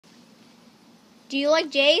Do you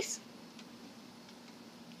like Jace?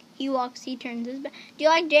 He walks, he turns his back. Do you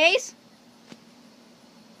like Jace?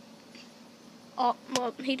 Oh,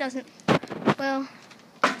 well, he doesn't. Well,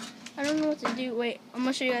 I don't know what to do. Wait, I'm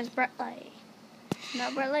gonna show you guys bright light.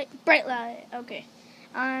 Not bright light, bright light. Okay.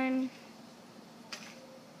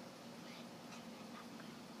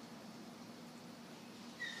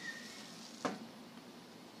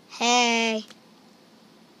 Hey,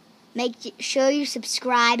 make sure you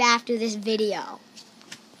subscribe after this video.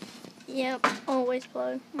 Yep, always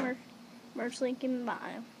plug. Merch link in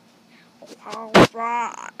bio. Oh,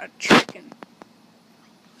 fried chicken.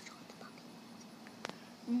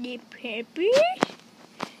 Yep, happy.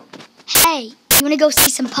 Hey, you wanna go see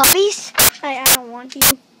some puppies? I don't want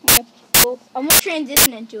to. Well, I'm gonna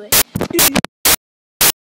transition into it.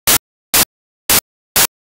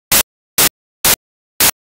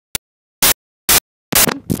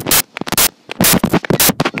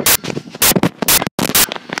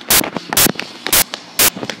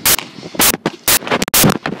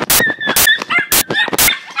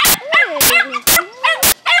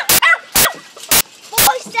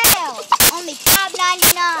 Only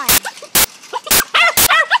 $5.99.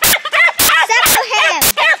 Except for him.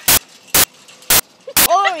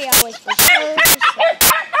 Oreo is for sure.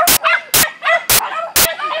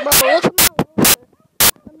 Bro, look at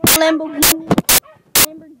my Lamborghini.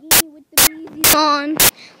 Lamborghini with the knees on.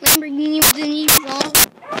 Lamborghini with the knees on.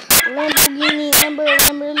 Lamborghini,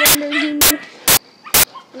 Lamborghini.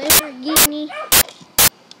 Lamborghini.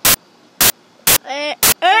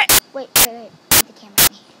 Wait. Put the camera on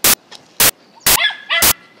me.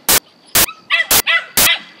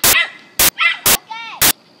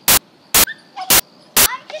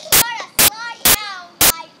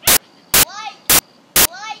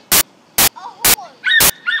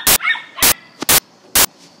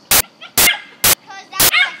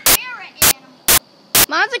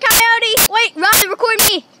 Mom's a coyote! Wait, Rob, record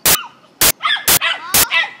me!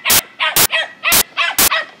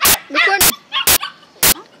 Record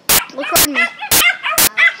me. Okay.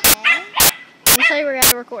 I'll tell you where I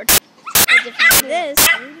gotta record. If you do this,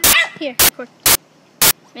 here, record.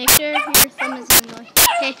 Make sure your thumb is in the way.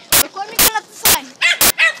 Okay, record me coming up the slide.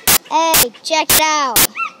 Hey, check it out.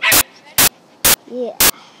 Yeah.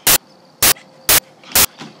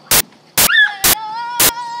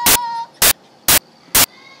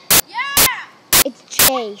 It's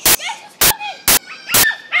Chase.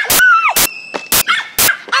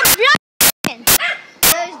 I'm driving!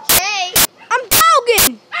 There's Jay. I'm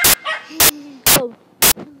vlogging! Oh,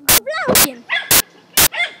 I'm vlogging!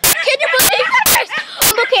 Can you believe that?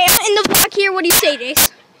 Okay, I'm in the vlog here. What do you say, Jace?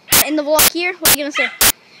 I'm in the vlog here. What are you gonna say?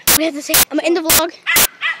 What do you have to say? I'm in the vlog.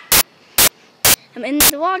 I'm in the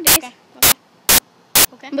vlog, Jace.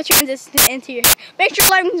 Okay. But transition into your. Make sure to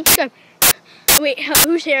like and subscribe. Wait,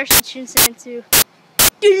 whose hair should transition into?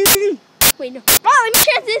 Wait, no. Oh, let me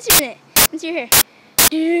transition it into your hair.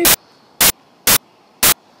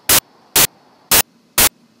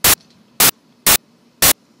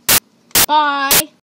 Bye.